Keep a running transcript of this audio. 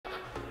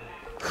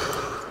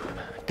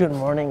Good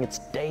morning, it's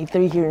day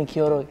 3 here in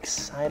Kyoto.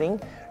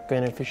 Exciting.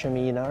 Going to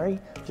Fushimi Inari,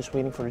 just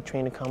waiting for the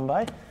train to come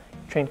by.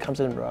 Train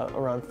comes in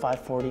around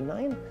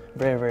 5:49,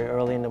 very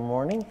early in the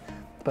morning,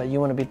 but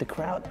you want to beat the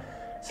crowd,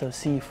 so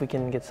see if we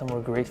can get some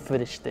more great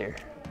footage there.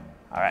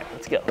 All right,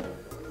 let's go.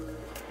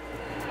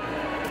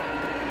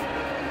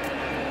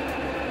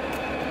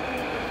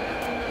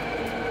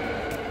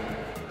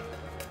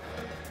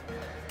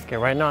 Okay,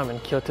 right now I'm in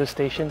Kyoto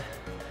station.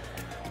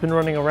 Been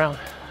running around.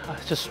 I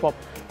just swapped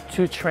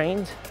 2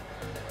 trains.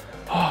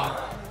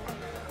 Oh,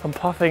 I'm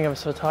puffing, I'm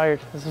so tired.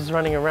 This is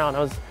running around.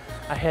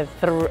 I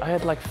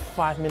had like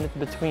 5 minutes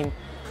between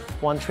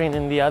one train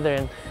and the other,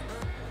 and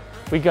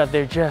we got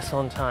there just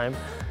on time.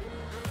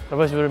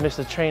 Otherwise we would have missed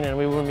the train and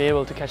we wouldn't be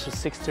able to catch the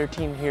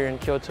 6:13 here in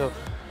Kyoto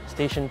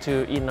station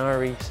to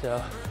Inari,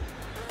 so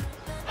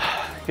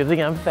good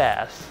thing I'm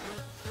fast.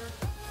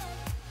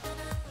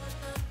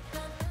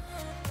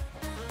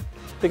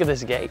 Look at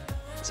this gate,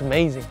 it's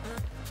amazing.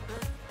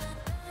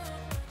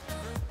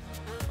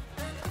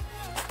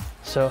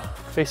 So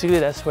basically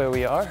that's where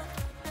we are,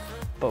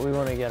 but we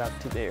want to get up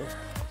to there.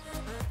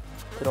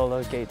 Get all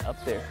the gate up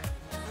there,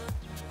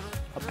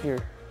 up here.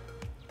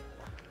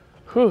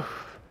 Whew.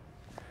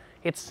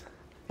 It's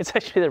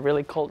actually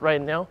really cold right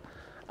now,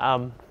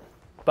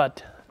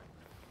 but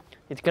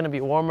it's gonna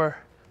be warmer.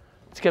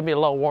 It's gonna be a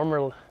lot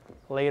warmer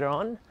later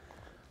on,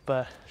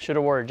 but should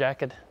have wore a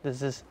jacket.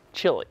 This is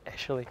chilly,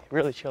 actually,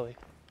 really chilly.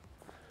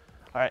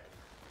 All right,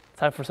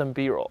 time for some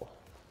B-roll.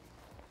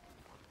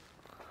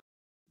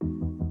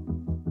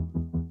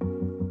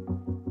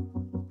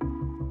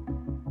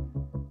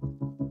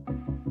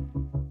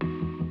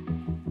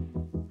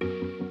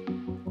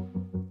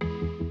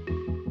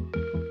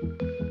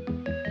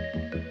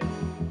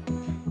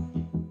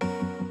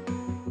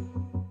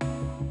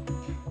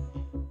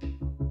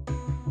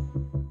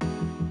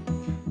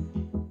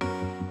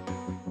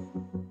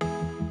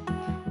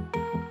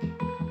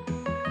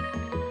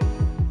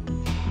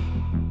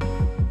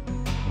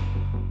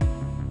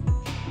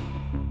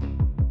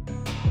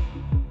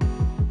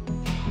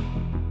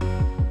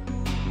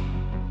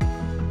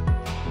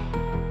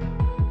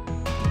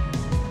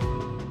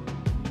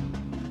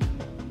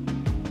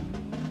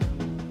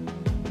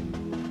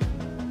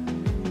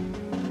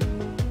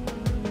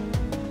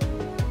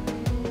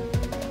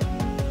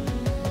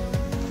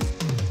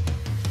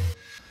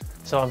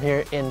 So I'm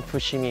here in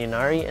Fushimi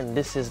Inari, and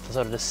this is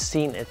sort of the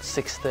scene at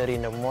 6:30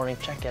 in the morning.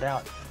 Check it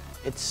out.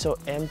 It's so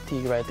empty,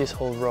 right? This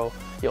whole row.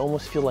 You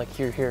almost feel like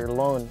you're here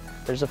alone.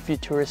 There's a few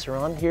tourists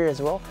around here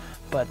as well,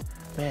 but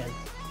man,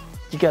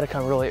 you gotta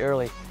come really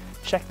early.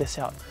 Check this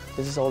out.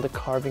 This is all the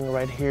carving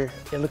right here.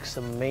 It looks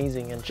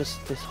amazing, and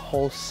just this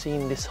whole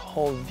scene, this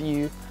whole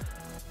view,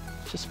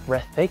 just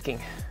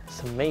breathtaking.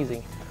 It's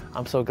amazing.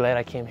 I'm so glad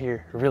I came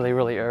here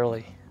really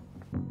early.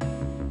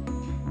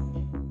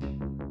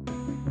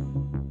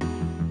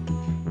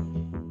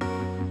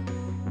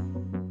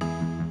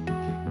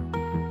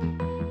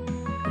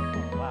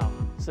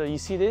 So you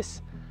see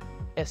this?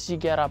 As you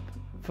get up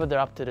further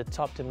up to the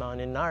top to Mount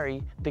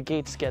Inari, the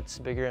gates gets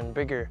bigger and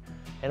bigger.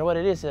 And what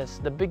it is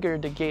the bigger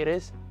the gate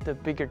is, the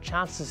bigger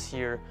chances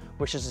your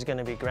wishes is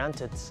gonna be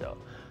granted. So,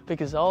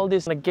 because all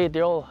this gate,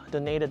 they're all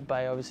donated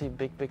by obviously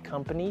big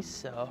companies,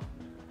 so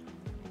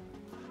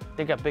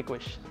they got big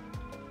wish.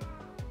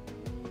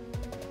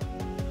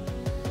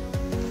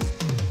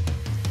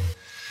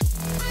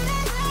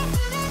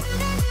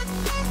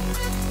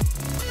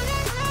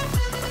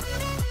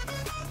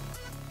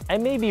 I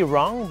may be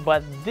wrong,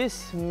 but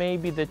this may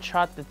be the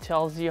chart that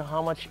tells you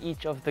how much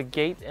each of the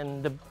gate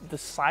and the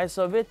size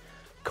of it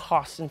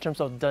costs in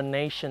terms of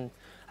donation,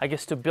 I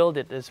guess, to build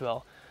it as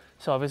well.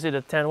 So obviously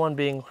the 10 one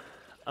being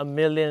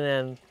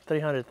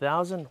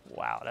 1,300,000.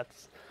 Wow,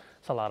 that's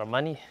a lot of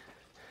money.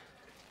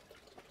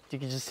 You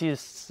can just see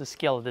the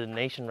scale of the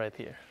donation right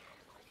here.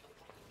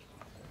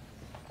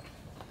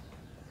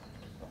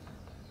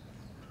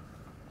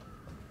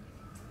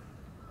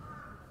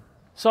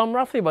 So I'm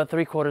roughly about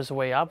 3/4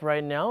 way up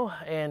right now,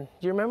 and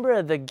you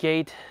remember the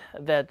gate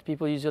that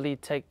people usually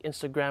take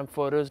Instagram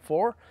photos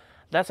for?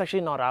 That's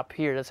actually not up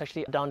here. That's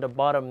actually down the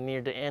bottom near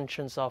the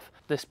entrance of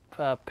this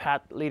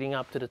path leading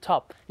up to the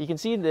top. You can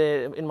see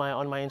on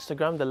my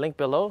Instagram the link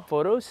below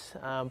photos,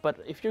 but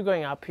if you're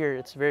going up here,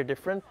 it's very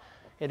different.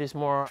 It is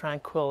more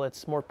tranquil.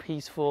 It's more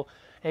peaceful.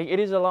 It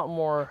is a lot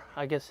more,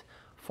 I guess,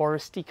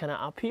 foresty kind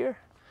of up here.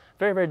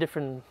 Very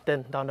different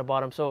than down the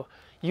bottom. So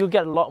you'll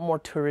get a lot more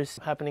tourists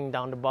happening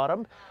down the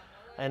bottom,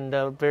 and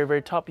the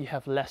very top you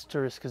have less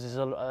tourists because it's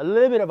a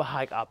little bit of a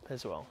hike up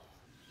as well.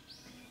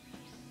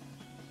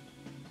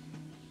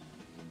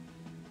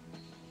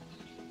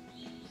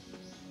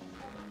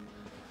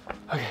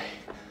 Okay,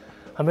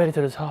 I made it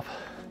to the top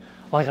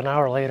like an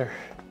hour later.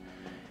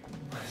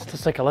 Let's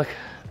just take a look.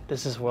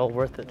 This is well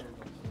worth it.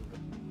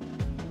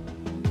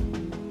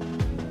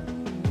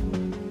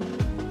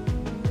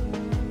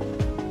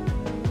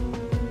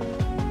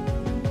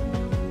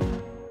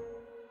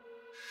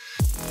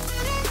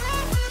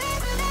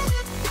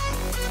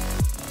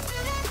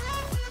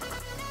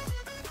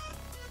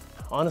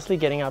 Honestly,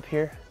 getting up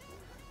here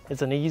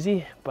It's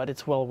easy, but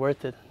it's well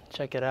worth it.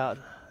 Check it out.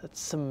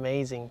 It's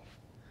amazing.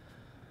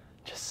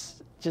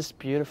 Just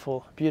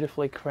beautiful,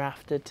 beautifully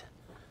crafted.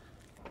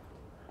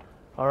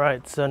 All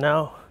right, so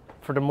now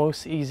for the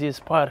most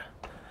easiest part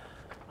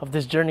of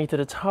this journey to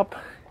the top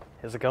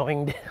is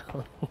going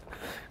down.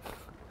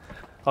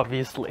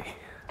 Obviously.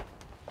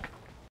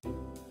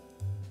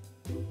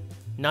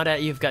 Now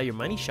that you've got your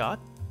money shot,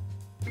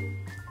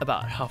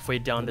 about halfway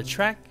down the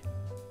track,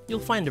 you'll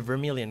find the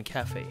Vermillion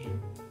Café.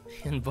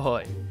 And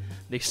boy,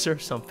 they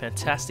serve some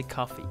fantastic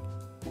coffee.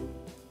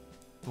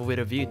 With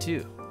a view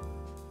too.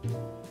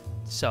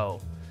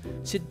 So,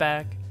 sit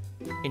back,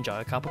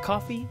 enjoy a cup of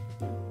coffee,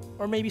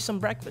 or maybe some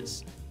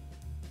breakfast.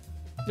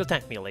 You'll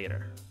thank me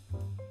later.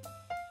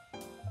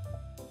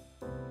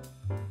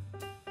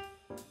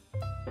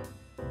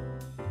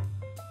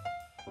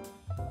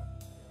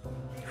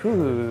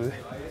 Whew.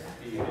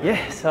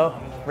 Yeah,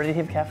 so ready to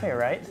hit cafe,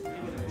 right?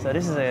 So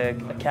this is a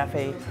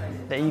cafe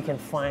that you can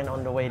find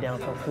on the way down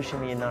from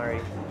Fushimi Inari.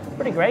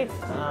 Pretty great.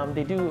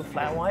 They do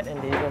flat white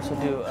and they also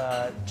do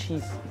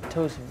cheese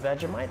toast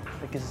Vegemite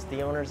because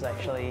the owners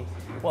actually,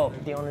 well,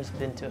 the owner's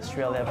been to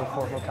Australia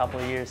before for a couple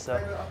of years. So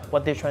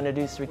what they're trying to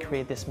do is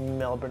recreate this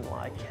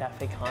Melbourne-like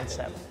cafe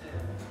concept.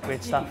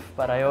 Great stuff.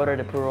 But I ordered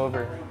a pour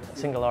over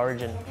single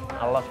origin.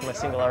 I love my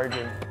single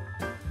origin.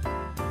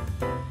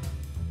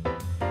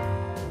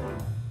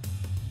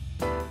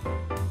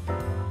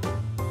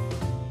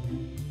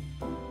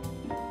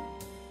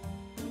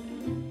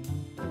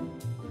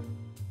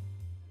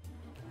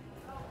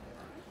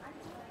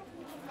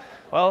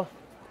 Well,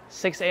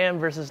 6 a.m.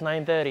 versus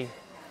 9:30.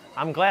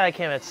 I'm glad I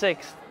came at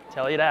 6,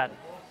 tell you that.